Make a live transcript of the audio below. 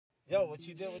Yo, what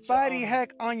you did with Spidey your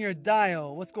Heck on your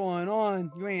dial. What's going on?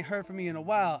 You ain't heard from me in a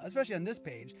while, especially on this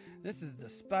page. This is the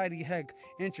Spidey Heck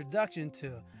introduction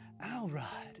to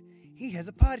Alrod. He has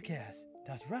a podcast.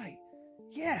 That's right.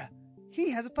 Yeah,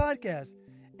 he has a podcast.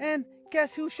 And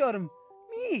guess who showed him?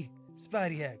 Me,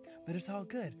 Spidey Heck. But it's all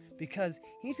good because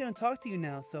he's going to talk to you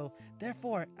now. So,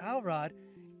 therefore, Alrod,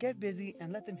 get busy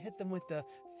and let them hit them with the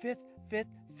fifth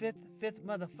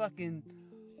motherfucking,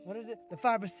 what is it? The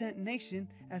 5% Nation,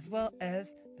 as well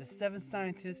as the 7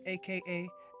 Scientists, aka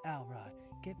Alrod.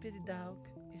 Get busy, dog.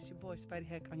 It's your boy Spidey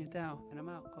Heck on your dial, and I'm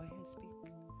out. Go ahead and speak.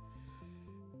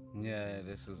 Yeah,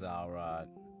 this is Alrod.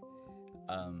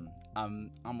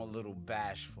 I'm a little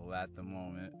bashful at the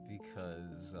moment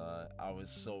because I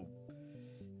was so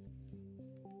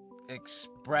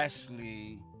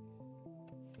expressly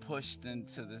pushed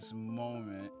into this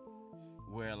moment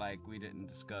where like we didn't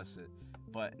discuss it.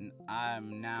 But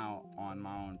I'm now on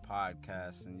my own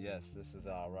podcast, and yes, this is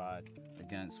Alrod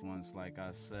Against Once, like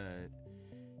I said.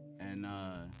 And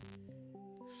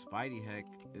Spidey Heck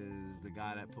is the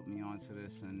guy that put me onto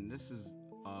this, and this is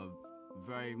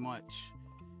very much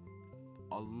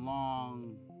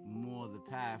along more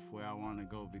the path where I want to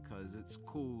go, because it's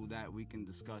cool that we can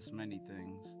discuss many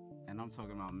things, and I'm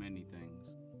talking about many things.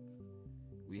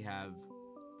 We have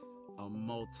a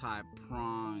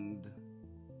multi-pronged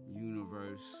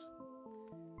universe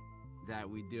that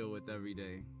we deal with every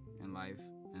day in life,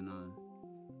 and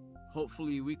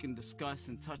hopefully we can discuss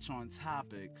and touch on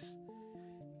topics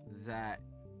that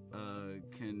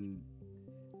can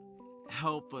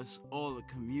help us all to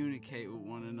communicate with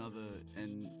one another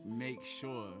and make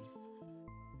sure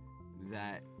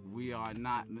that we are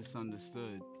not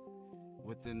misunderstood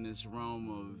within this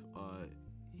realm of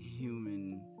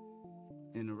human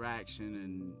interaction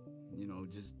and, you know,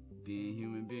 just being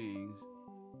human beings,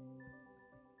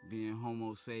 being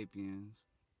Homo sapiens.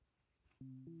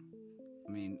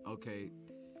 I mean, okay,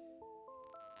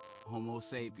 Homo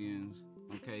sapiens.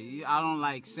 Okay, I don't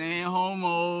like saying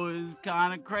homo, is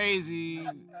kind of crazy,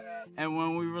 and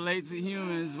when we relate to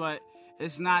humans, but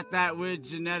it's not that we're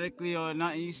genetically or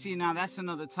nothing. You see, now that's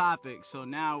another topic. So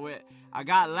now I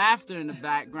got laughter in the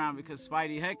background because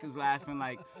Spidey Heck is laughing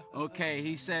like, okay,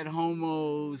 he said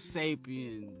Homo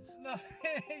sapiens. No,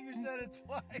 you said it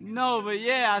twice. No, but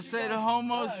yeah, I said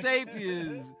Homo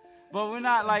sapiens. But we're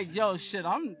not like, yo, shit,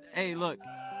 hey, look,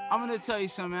 I'm going to tell you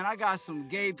something, man. I got some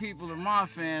gay people in my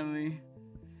family,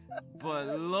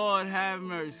 but Lord have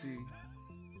mercy.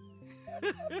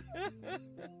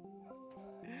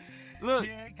 Look.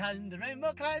 Here comes the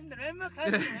rainbow, climb the rainbow,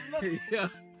 climb the rainbow. Yeah.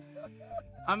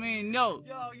 I mean, yo,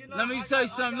 you know, let me tell you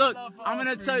something. Look, I'm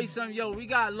going to tell you something. Yo, we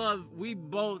got love. We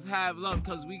both have love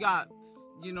because we got,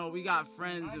 you know, we got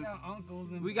friends. And uncles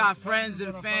and we got friends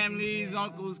and families,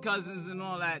 uncles, cousins, and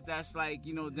all that. That's like,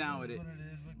 you know, down with it.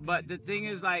 But the thing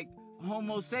is, like,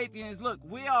 Homo sapiens, look,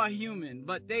 we are human,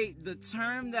 but the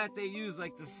term that they use,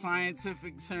 like the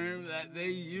scientific term that they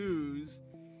use,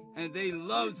 and they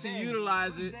love to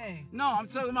utilize it. No, I'm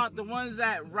talking about the ones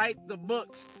that write the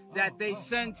books that they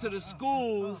send to the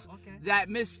schools that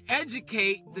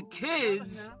miseducate the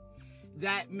kids.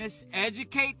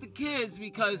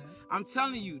 Because I'm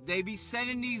telling you, they be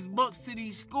sending these books to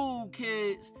these school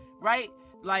kids, right?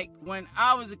 Like when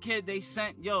I was a kid, they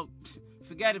sent,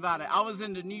 forget about it. I was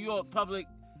in the New York public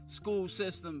school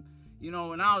system, you know,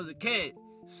 when I was a kid.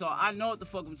 So I know what the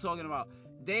fuck I'm talking about.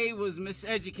 They was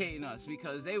miseducating us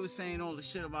because they was saying all the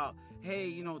shit about, hey,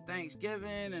 you know,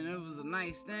 Thanksgiving and it was a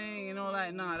nice thing and all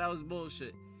that. Nah, that was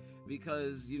bullshit.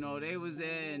 Because, you know, they was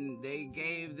there and they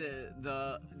gave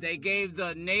the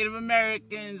Native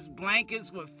Americans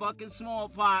blankets with fucking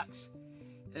smallpox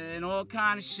and all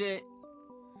kind of shit.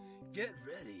 Get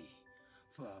ready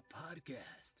for a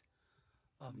podcast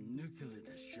of nuclear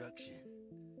destruction.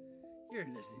 You're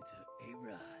listening to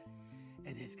A-Rod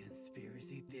and his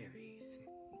conspiracy theories.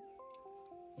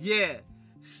 Yeah,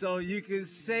 so you can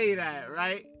say that,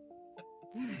 right?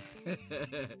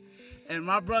 And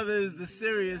my brother is the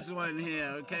serious one here,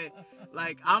 okay?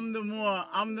 Like I'm the more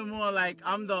like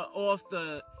I'm the off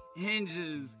the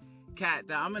hinges cat.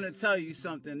 That I'm gonna tell you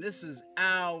something. This is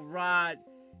Alrod,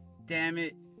 damn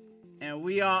it, and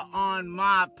we are on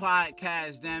my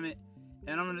podcast, damn it.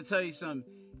 And I'm gonna tell you something.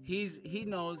 He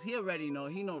already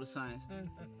know the science.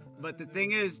 But the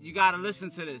thing is, you gotta listen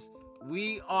to this.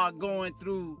 We are going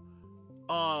through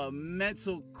a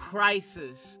mental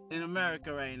crisis in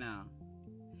America right now.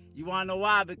 You wanna know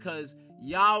why? Because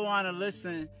y'all wanna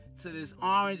listen to this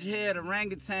orange-haired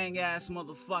orangutan ass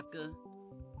motherfucker,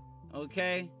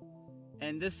 okay?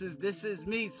 And this is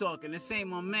me talking. This ain't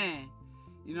my man.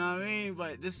 You know what I mean?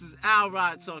 But this is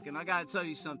Alrod talking. I gotta tell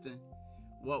you something.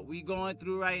 what we going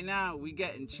through right now, we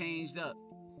getting changed up.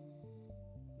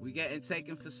 We getting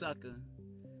taken for sucker.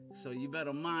 So you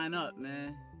better mind up,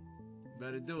 man.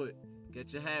 Better do it.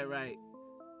 Get your head right.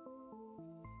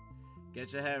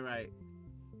 Get your head right.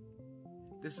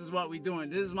 This is what we doing.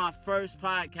 This is my first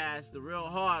podcast, the real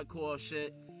hardcore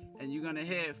shit. And you're gonna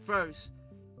hear it first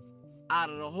out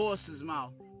of the horse's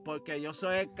mouth. Porque yo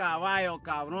soy el caballo,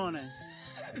 cabrones.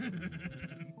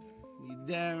 You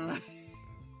damn right.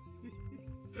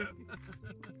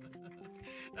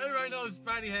 Everybody knows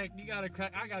Spidey Heck.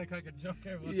 I gotta crack a joke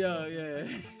every once in a Yo, while. yeah.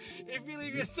 If you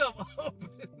leave yourself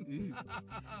open,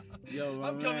 Yo,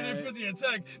 I'm coming in for the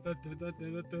attack.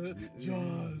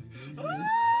 Jaws.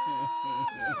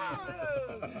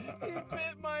 He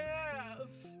bit my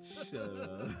ass. Shut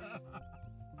up.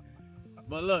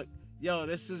 But look, yo,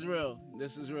 this is real.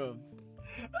 This is real.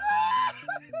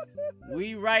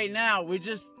 We right now,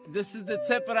 this is the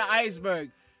tip of the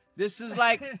iceberg. This is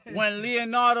like when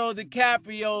Leonardo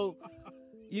DiCaprio,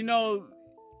 you know,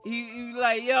 he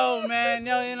like, yo, man,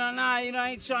 yo, you know, I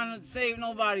ain't trying to save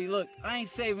nobody. Look, I ain't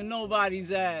saving nobody's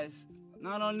ass.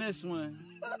 Not on this one.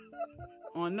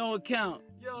 On no account.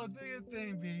 Yo, do your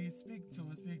thing, B. Speak to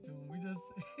him.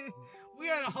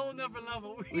 We're at a whole nother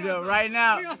level. We do right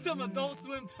now. We on some Adult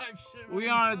Swim type shit. We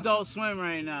on Adult Swim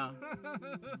right now.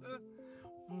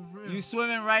 For real. You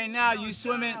swimming right now. You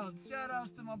swimming. Shout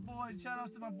outs to my boy.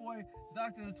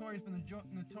 Dr. Notorious from the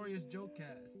Notorious Joke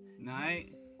Cast.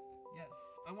 Nice. Yes.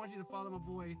 I want you to follow my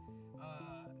boy.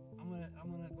 I'm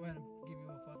gonna go ahead and give you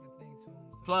a fucking thing to him.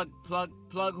 So.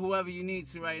 Plug whoever you need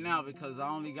to right now because I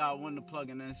only got one to plug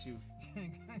and that's you.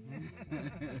 Say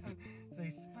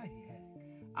Spidey Heck.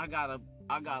 I gotta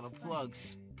plug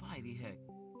Spidey Heck.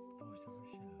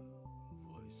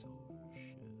 Voiceover show.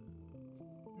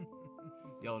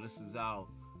 Yo, this is out.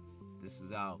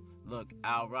 Look,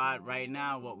 Al Rod, right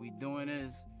now, what we doing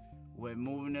is we're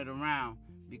moving it around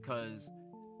because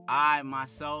I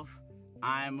myself,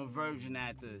 I am a virgin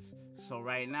at this. So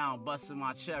right now, I'm busting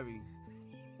my cherry.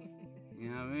 You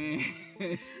know what I mean?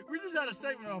 We just had a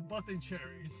segment on busting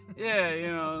cherries. Yeah, you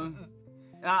know.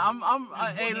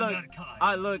 Hey,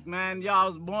 look, man. Y'all, I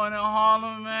was born in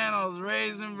Harlem, man. I was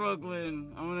raised in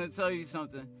Brooklyn. I'm gonna tell you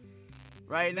something.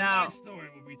 Right now, the backstory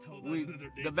will be told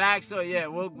the backstory, yeah,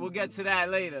 we'll get to that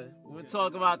later. We'll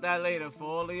talk about that later. For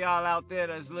all of y'all out there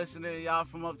that's listening, y'all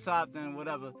from up top, then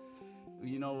whatever,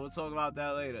 you know, we'll talk about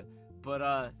that later.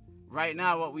 But right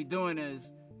now, what we doing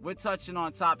is we're touching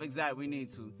on topics that we need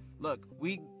to. Look,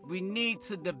 we need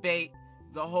to debate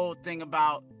the whole thing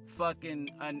about fucking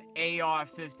an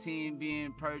AR-15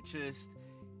 being purchased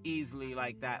easily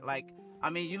like that. Like, I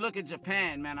mean, you look at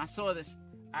Japan, man. I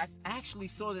actually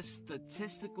saw this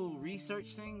statistical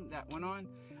research thing that went on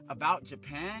about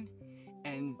Japan,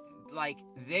 and like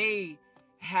they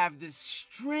have this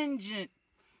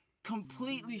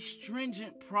completely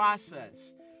stringent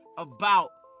process about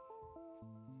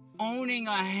owning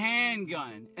a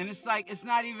handgun. And it's like, it's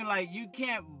not even like you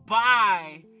can't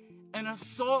buy an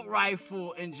assault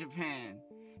rifle in Japan.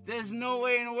 There's no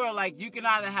way in the world. Like, you can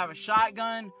either have a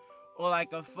shotgun or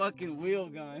like a fucking wheel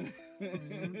gun.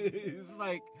 It's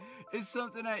like, it's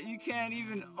something that you can't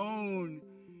even own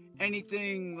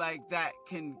anything like that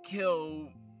can kill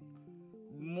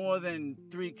more than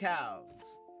 3 cows.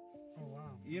 Oh,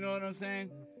 wow. You know what I'm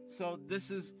saying? So this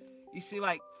is, you see,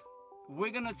 like, we're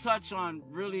gonna touch on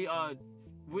really,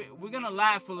 we're gonna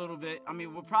laugh a little bit. I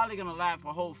mean, we're probably gonna laugh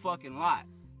a whole fucking lot.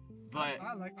 But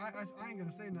I ain't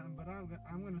gonna say nothing, but I'm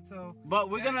gonna tell. But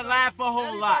we're gonna laugh a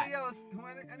whole lot.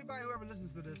 Anybody who ever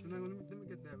listens to this, and let me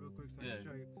get that real quick so I can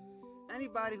show you.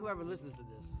 Anybody who ever listens to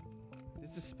this.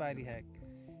 This is Spidey Heck.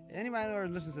 Anybody who ever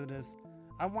listens to this,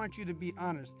 I want you to be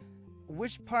honest.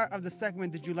 Which part of the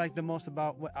segment did you like the most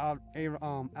about what Al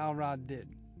Rod did?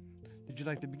 Did you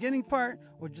like the beginning part,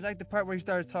 or did you like the part where he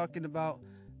started talking about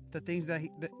the things that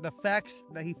the facts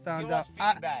that he found Give out? us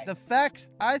feedback. The facts.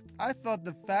 I thought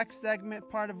the facts segment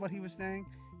part of what he was saying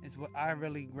is what I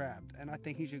really grabbed, and I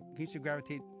think he should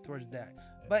gravitate towards that.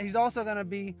 But he's also gonna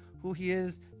be who he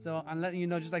is. So I'm letting you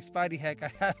know, just like Spidey Heck,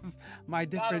 I have my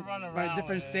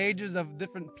different stages of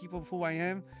different people of who I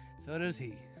am. So does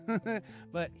he.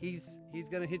 But he's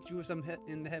gonna hit you with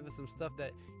in the head with some stuff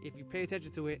that if you pay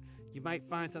attention to it, you might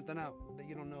find something out that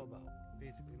you don't know about.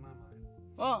 Basically, in my mind.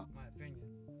 Well, my opinion.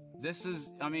 This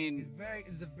is, I mean,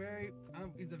 he's a very,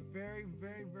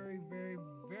 very, very,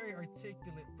 very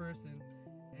articulate person,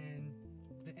 and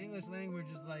the English language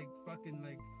is like fucking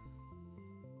like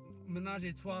menage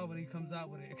a trois when he comes out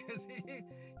with it, because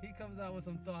he comes out with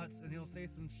some thoughts and he'll say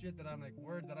some shit that I'm like,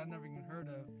 words that I've never even heard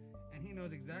of, and he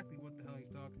knows exactly what the hell he's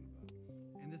talking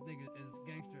about. And this nigga is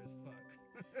gangster as fuck.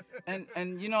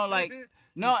 and you know, like,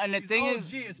 no, and the He's thing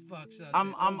OG is, as fuck, son.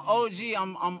 I'm OG.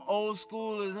 I'm old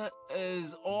school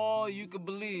as all you could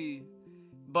believe.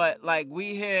 But like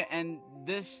we here, and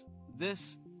this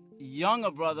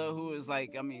younger brother who is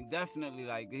like, I mean, definitely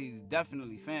like he's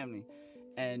definitely family.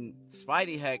 And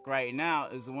Spidey Heck right now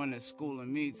is the one that's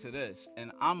schooling me to this.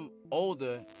 And I'm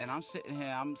older, and I'm sitting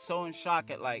here, I'm so in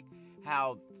shock at like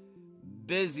how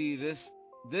busy this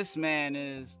man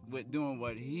is with doing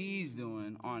what he's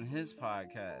doing on his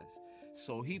podcast.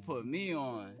 So he put me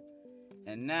on,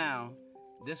 and now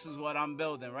this is what I'm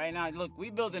building right now. Look, we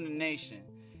building a nation.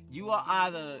 You are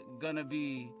either gonna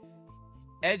be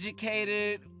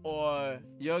educated or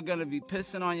you're gonna be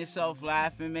pissing on yourself,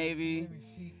 laughing maybe.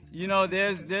 You know,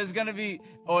 there's gonna be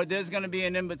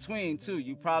an in between too.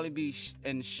 You probably be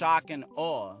in shock and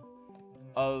awe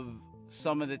of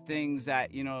some of the things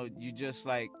that, you know, you just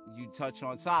like, you touch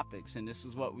on topics, and this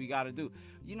is what we got to do.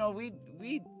 You know, you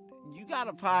got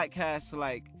a podcast,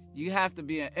 like, you have to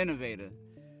be an innovator.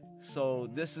 So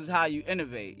this is how you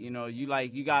innovate. You know, you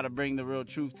got to bring the real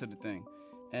truth to the thing.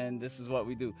 And this is what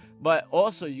we do. But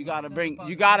also you got to bring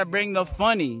the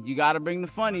funny. You got to bring the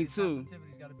funny too.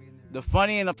 The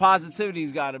funny and the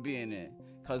positivity's got to be in there.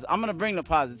 Cuz I'm going to bring the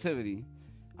positivity.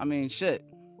 I mean, shit.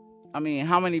 I mean,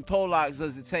 how many Polacks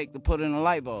does it take to put in a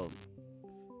light bulb?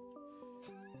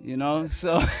 You know,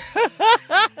 so.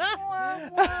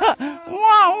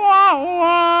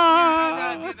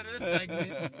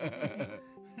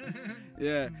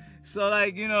 Yeah. So,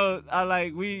 like, you know,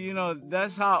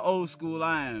 that's how old school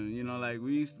I am. You know, like,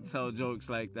 we used to tell jokes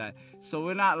like that. So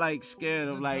we're not, like, scared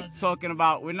of, like,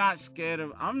 I'm not scared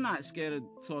of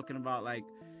talking about, like,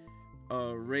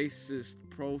 racist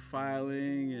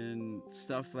profiling and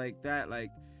stuff like that. Like,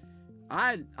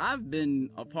 I've been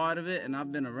a part of it, and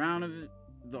I've been around of it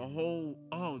the whole,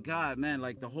 oh God, man,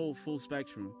 like the whole full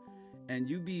spectrum. And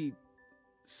you be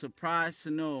surprised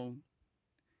to know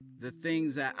the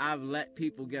things that I've let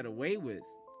people get away with.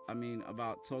 I mean,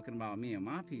 about talking about me and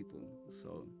my people.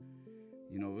 So,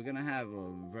 you know, we're gonna have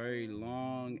a very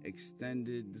long,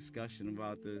 extended discussion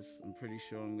about this. I'm pretty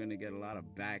sure I'm gonna get a lot of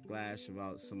backlash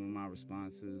about some of my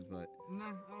responses, but no,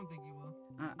 I don't think you will.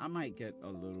 I might get a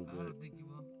little bit. I don't think you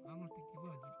will.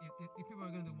 If people are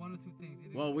gonna do one or two things.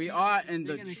 Well, we are in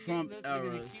the Trump era, they're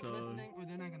gonna keep so listening, or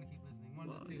they're not gonna keep listening. One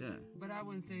of the two. Yeah. But I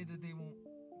wouldn't say that they won't.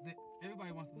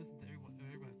 Everybody wants to listen to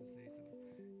everybody has to say,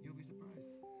 so you'll be surprised.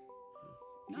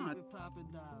 Just keep it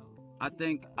popping down.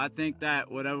 I think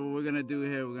that whatever we're gonna do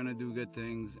here, we're gonna do good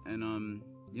things, and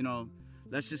you know,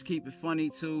 let's just keep it funny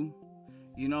too.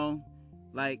 You know,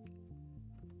 like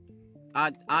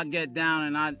I get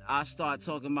down and I start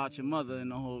talking about your mother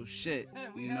and the whole shit.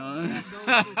 We have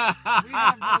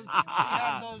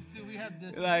those two. We have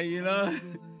this. Like, you know,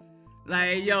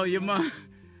 like, yo, your mom.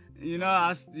 You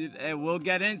know, and we'll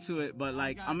get into it, but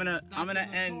like I'm gonna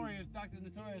end. Dr.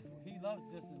 Notorious, he loves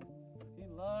this. He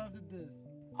loves this.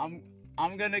 I'm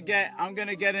gonna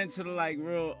get into the like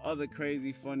real other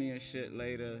crazy funnier shit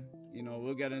later. You know,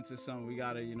 we'll get into some. We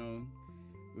gotta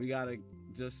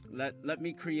just let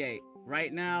me create.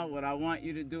 Right now, what I want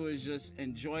you to do is just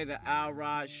enjoy the Al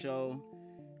Rod show.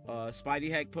 Spidey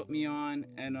Heck put me on,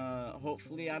 and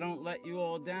hopefully I don't let you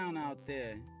all down out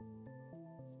there.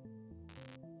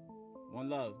 One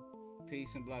love,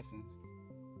 peace and blessings.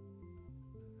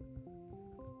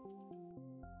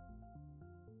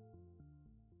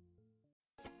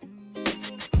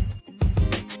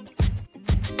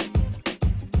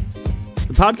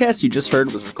 The podcast you just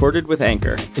heard was recorded with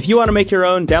Anchor. If you want to make your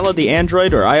own, download the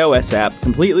Android or iOS app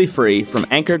completely free from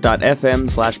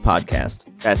anchor.fm/podcast.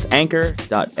 That's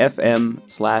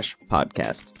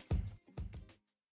anchor.fm/podcast.